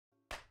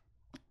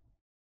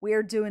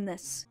We're doing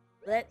this.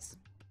 Let's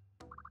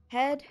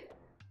head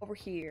over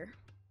here.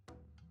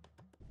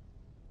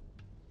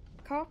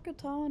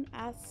 Carcaton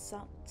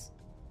Assault.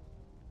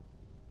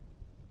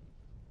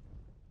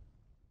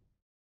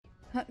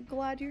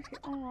 Glad you're here.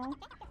 Aw.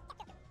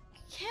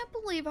 Can't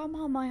believe I'm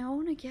on my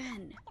own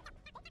again.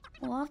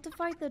 Will I have to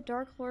fight the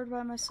Dark Lord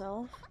by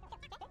myself?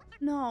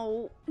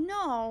 No,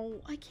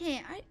 I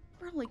can't. I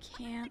really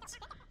can't.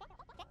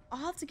 I'll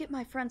have to get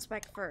my friends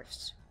back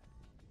first.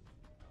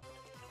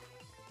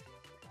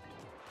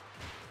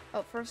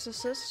 Oh, first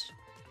assist?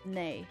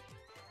 Nay.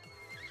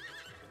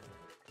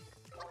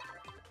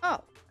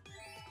 Oh,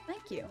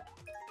 thank you.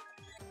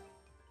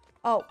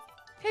 Oh,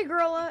 hey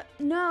Gorilla.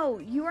 No,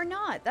 you are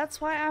not.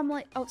 That's why I'm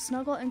like, oh,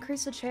 snuggle,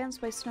 increase the chance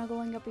by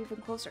snuggling up even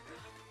closer.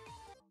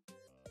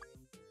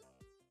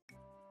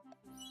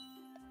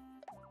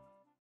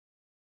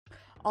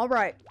 All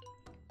right.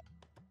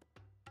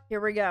 Here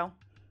we go.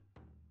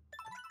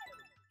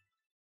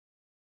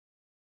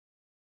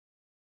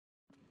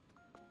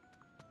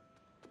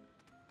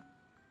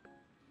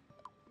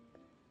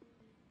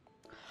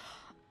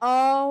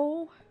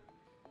 Oh,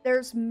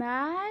 there's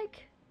Mag,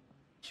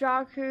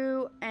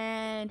 Jaku,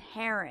 and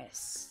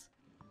Harris.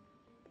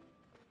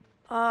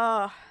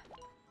 Damn,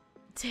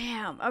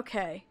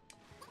 okay.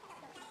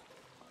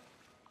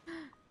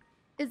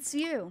 It's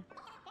you.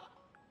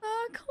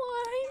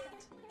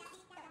 Klind.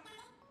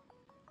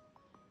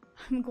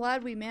 I'm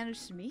glad we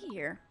managed to meet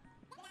here.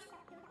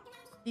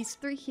 These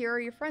three here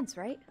are your friends,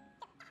 right?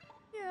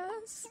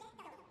 Yes.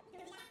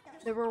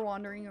 They were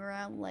wandering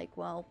around like,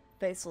 well,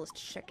 faceless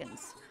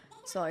chickens.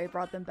 So I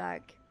brought them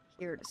back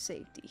here to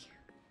safety.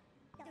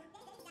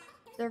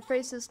 Their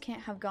faces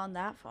can't have gone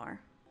that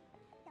far.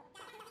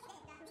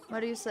 What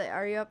do you say?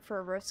 Are you up for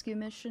a rescue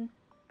mission?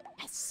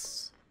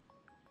 Yes!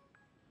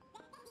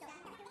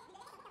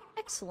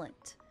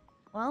 Excellent.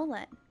 Well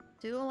then,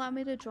 do allow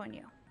me to join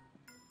you.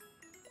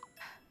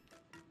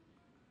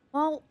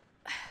 Well,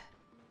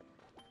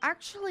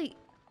 actually,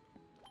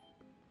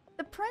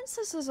 the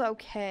princess is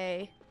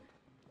okay.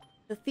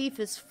 The thief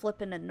is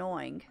flippin'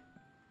 annoying.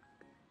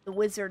 The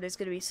wizard is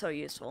gonna be so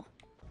useful.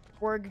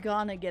 We're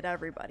gonna get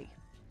everybody.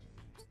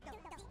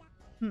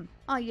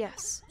 Ah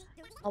yes.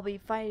 I'll be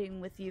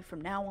fighting with you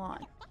from now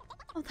on.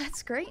 Oh,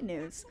 that's great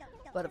news.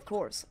 But of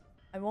course,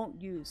 I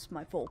won't use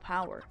my full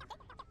power.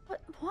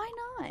 But why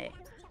not?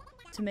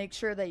 To make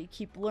sure that you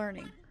keep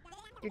learning.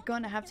 You're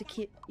gonna have to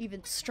keep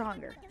even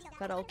stronger.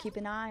 But I'll keep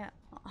an eye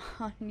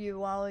on you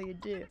while you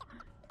do.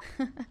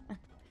 I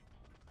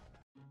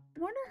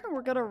wonder who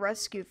we're gonna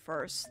rescue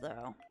first,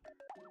 though.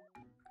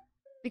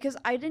 Because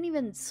I didn't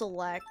even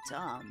select,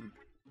 I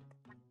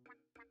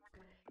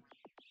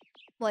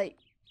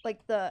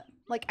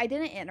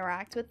didn't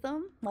interact with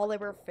them while they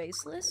were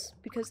faceless,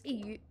 because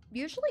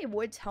usually it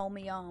would tell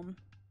me,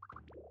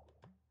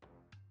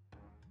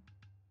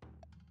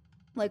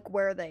 like,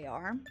 where they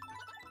are.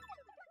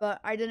 But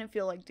I didn't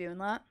feel like doing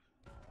that.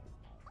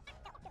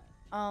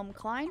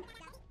 Klind?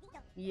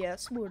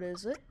 Yes, what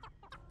is it?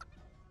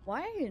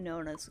 Why are you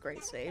known as the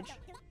Great Sage?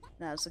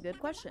 That's a good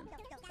question.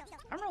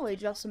 I'm really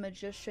just a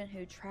magician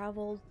who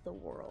traveled the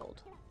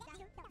world.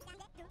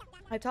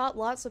 I taught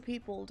lots of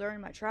people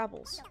during my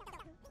travels.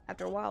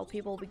 After a while,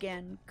 people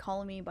began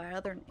calling me by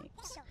other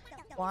names.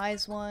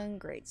 Wise One,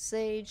 Great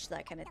Sage,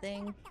 that kind of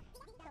thing.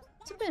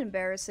 It's a bit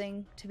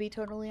embarrassing, to be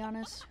totally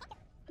honest.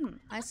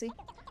 I see.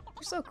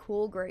 You're so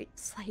cool, Great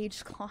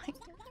Sage Klind.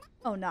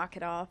 Oh, knock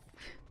it off.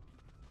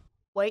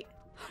 Wait,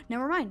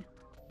 never mind.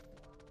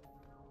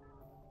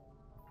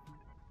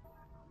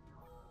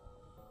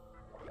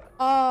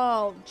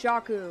 Oh,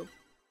 Jaku.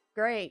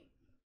 Great.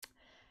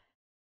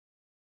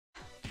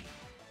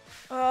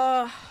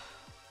 Out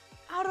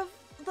of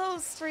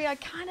those three, I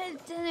kind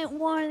of didn't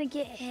want to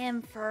get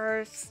him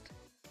first.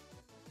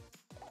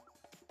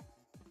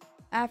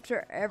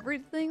 After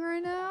everything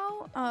right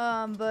now,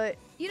 but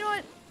you know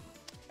what?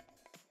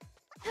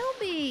 He'll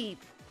be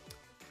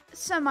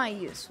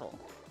semi-useful.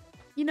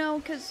 You know,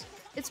 because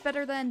it's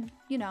better than,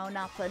 you know,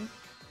 nothing.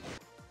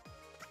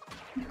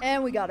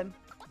 And we got him.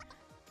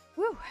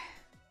 Woo.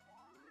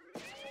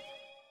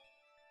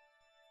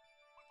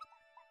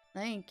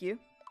 Thank you.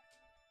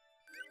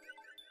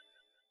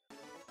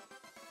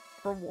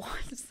 For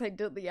once, I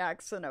did the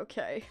accent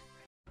okay.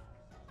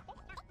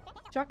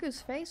 Jaku's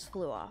face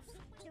flew off.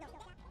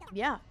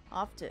 Yeah,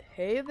 off to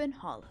Haven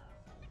Hollow.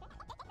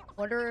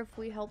 Wonder if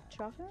we helped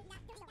Jaku?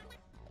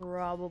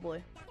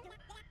 Probably.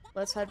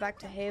 Let's head back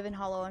to Haven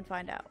Hollow and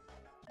find out.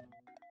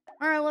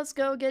 Alright, let's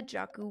go get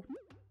Jaku.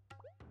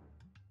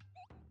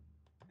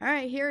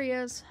 Alright, here he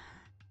is.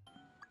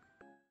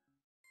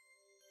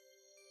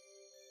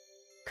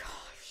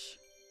 Gosh.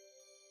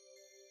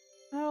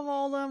 Out of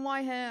all them,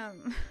 why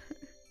him?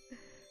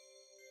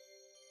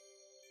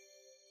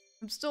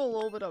 I'm still a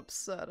little bit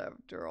upset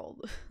after all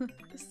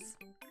this.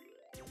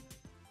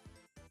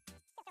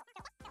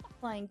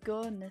 Thank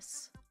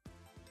goodness.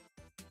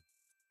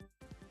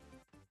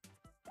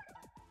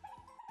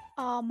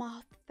 Oh,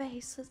 my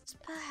face is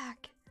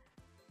back.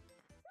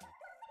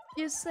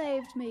 You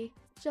saved me,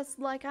 just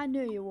like I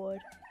knew you would.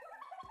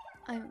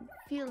 I'm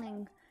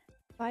feeling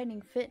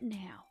fighting fit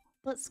now.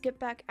 Let's get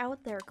back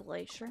out there,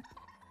 Glacier.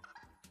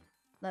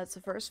 That's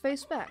the first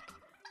face back,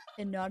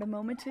 and not a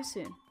moment too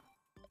soon.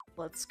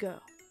 Let's go.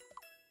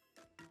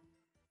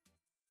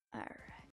 Alright.